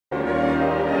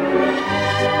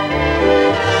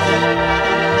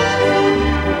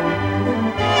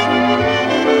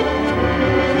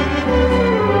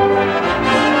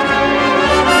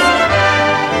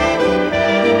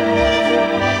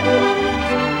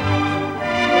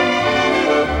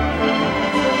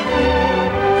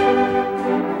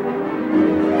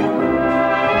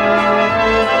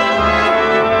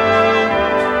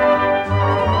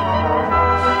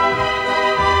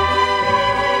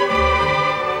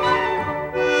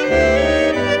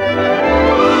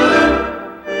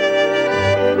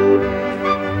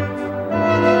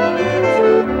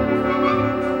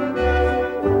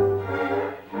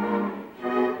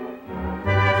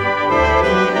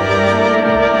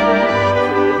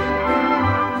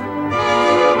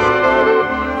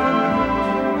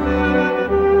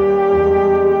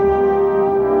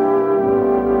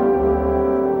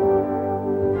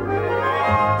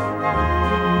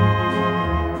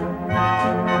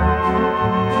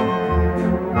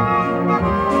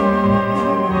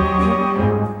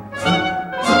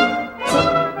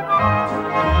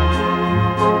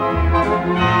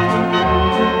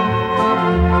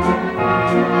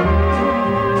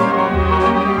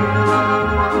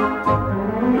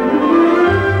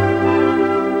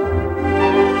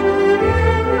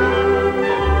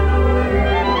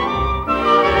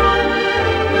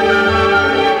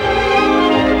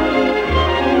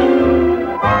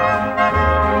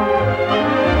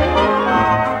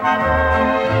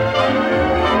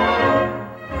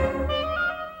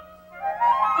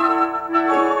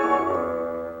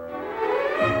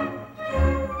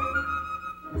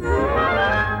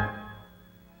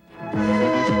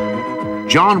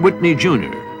John Whitney,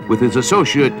 Jr., with his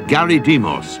associate Gary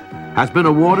Demos, has been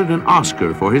awarded an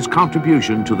Oscar for his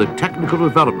contribution to the technical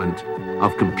development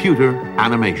of computer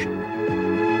animation.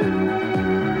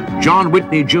 John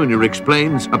Whitney, Jr.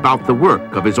 explains about the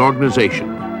work of his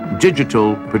organization,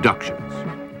 Digital Productions.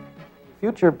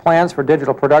 Future plans for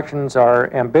digital productions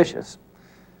are ambitious.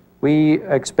 We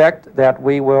expect that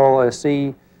we will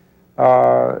see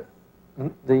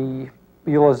the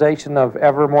utilization of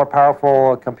ever more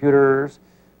powerful computers,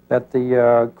 that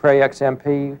the Cray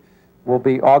XMP will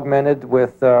be augmented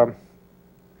with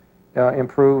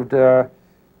improved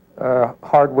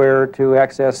hardware to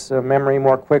access memory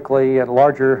more quickly and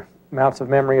larger amounts of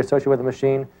memory associated with the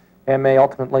machine, and may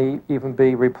ultimately even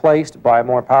be replaced by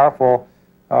more powerful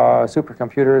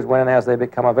supercomputers when and as they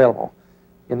become available.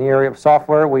 In the area of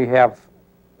software, we have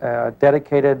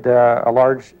dedicated a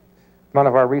large amount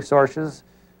of our resources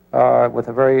with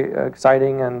a very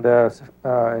exciting and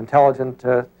intelligent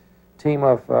team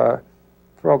of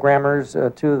programmers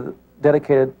who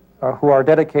are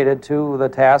dedicated to the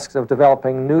tasks of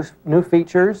developing new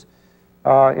features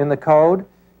in the code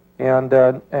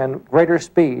and greater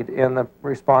speed in the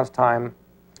response time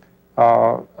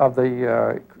of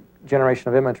the generation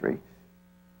of imagery.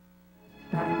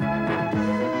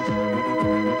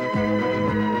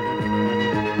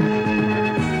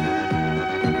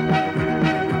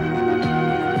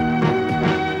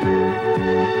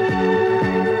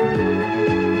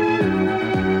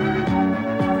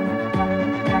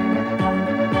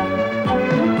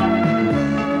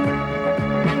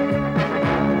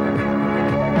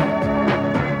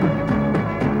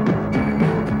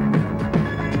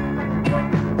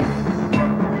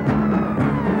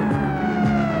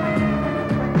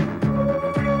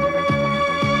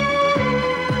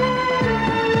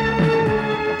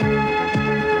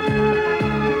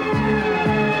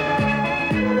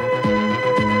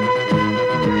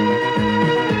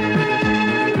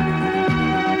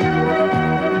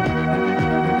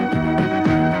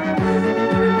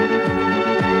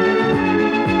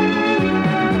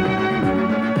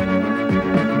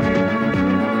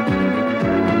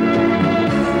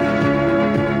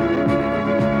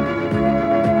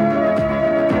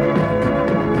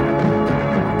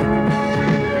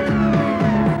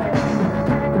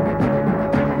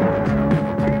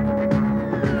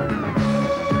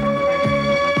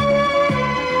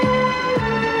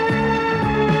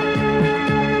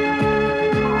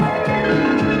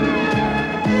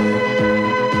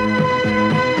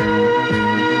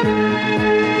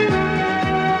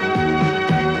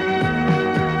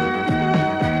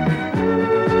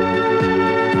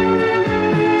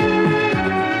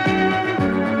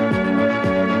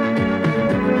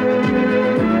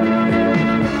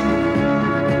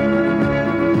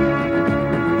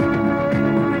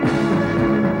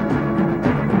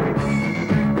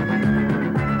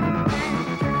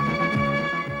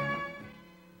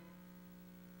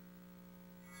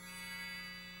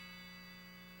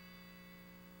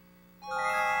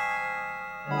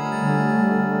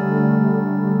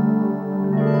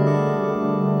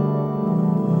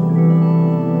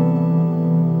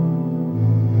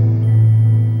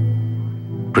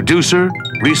 Producer,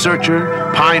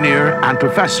 researcher, pioneer, and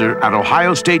professor at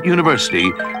Ohio State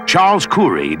University, Charles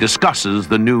Csuri discusses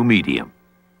the new medium.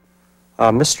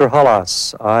 Mr.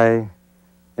 Halas, I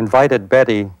invited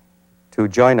Betty to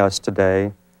join us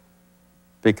today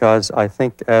because I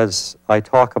think as I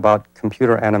talk about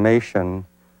computer animation,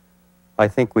 I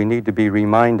think we need to be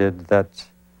reminded that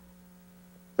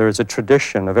there is a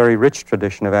tradition, a very rich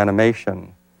tradition of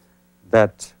animation,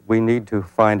 that we need to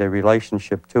find a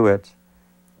relationship to it,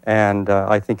 and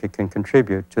I think it can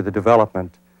contribute to the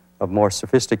development of more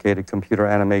sophisticated computer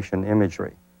animation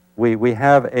imagery. We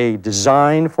have a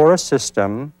design for a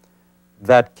system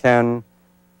that can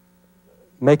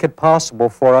make it possible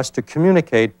for us to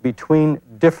communicate between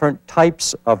different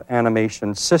types of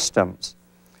animation systems.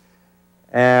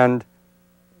 And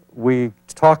we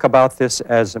talk about this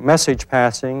as message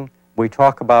passing, we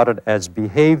talk about it as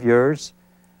behaviors,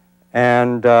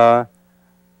 and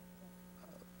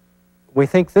we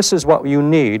think this is what you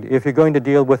need if you're going to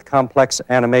deal with complex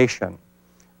animation,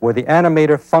 where the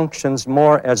animator functions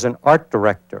more as an art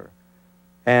director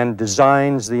and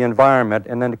designs the environment,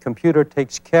 and then the computer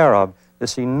takes care of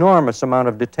this enormous amount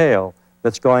of detail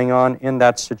that's going on in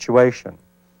that situation.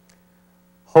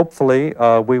 Hopefully,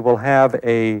 we will have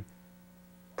a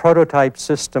prototype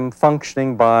system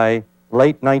functioning by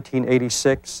late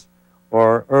 1986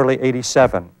 or early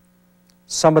 87.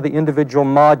 Some of the individual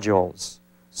modules,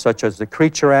 such as the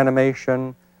creature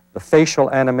animation, the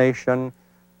facial animation,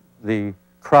 the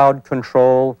crowd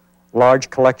control, large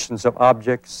collections of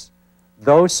objects,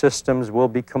 those systems will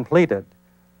be completed.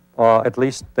 At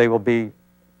least they will be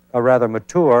rather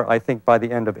mature, I think, by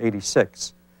the end of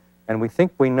 '86. And we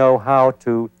think we know how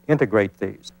to integrate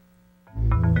these.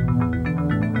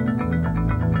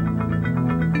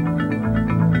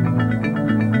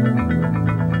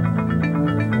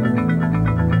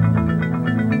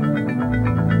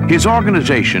 His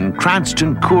organization,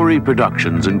 Cranston Csuri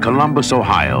Productions in Columbus,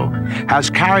 Ohio, has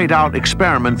carried out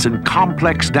experiments in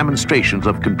complex demonstrations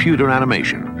of computer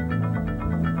animation.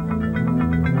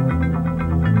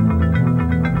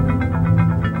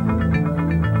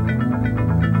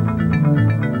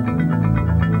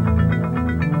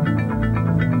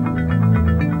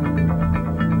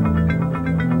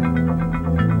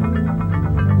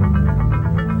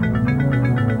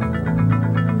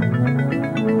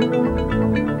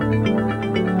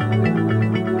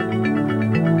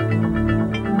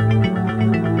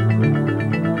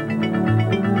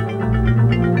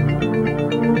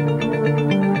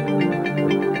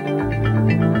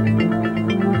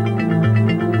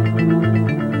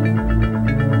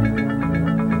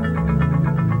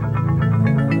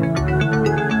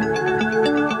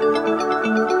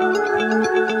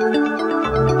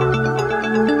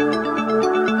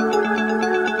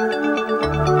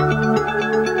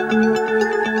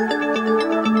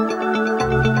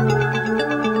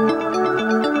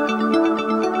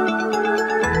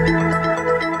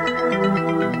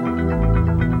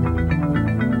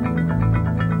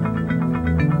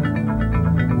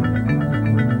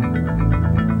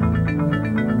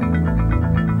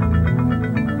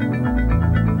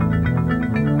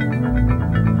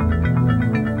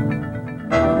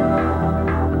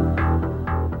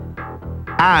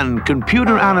 And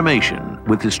computer animation,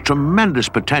 with its tremendous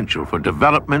potential for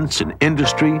developments in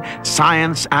industry,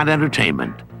 science, and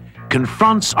entertainment,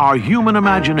 confronts our human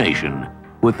imagination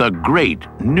with a great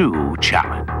new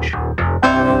challenge.